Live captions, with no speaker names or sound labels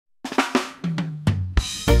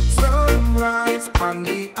rise on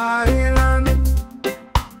the island.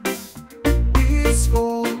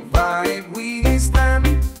 Peaceful vibe we stand,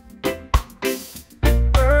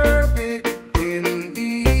 perfect in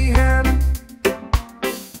the hand.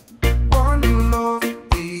 One love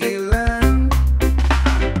the land,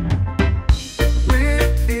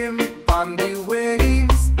 with him on the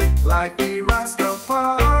waves, like the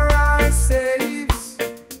Rastafari saves.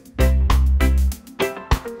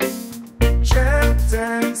 Chant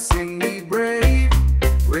and sing the brave,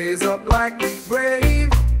 raise up like the brave,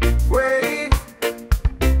 wave.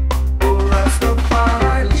 Oh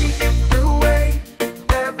Rastafari, lead the way,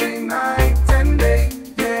 every night and day,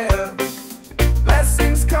 yeah.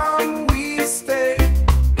 Blessings come, we stay,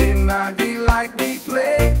 in our delight we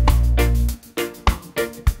play.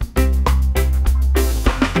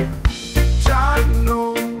 Jah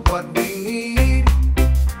know what we need,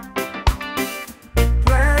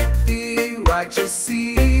 plant the righteous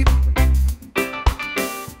seed,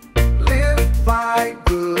 live by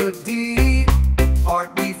good deed,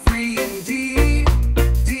 heart be free indeed,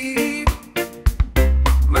 deed.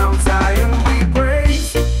 Mount Zion we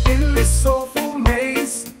praise, in this soulful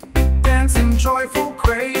maze, dance in joyful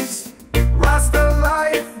craze, Rasta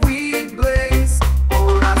life we blaze.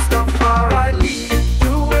 Oh Rastafari, lead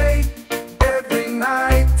the way, every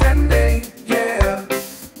night and day, yeah.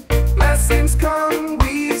 Blessings come,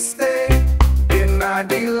 we stay, in our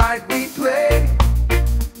delight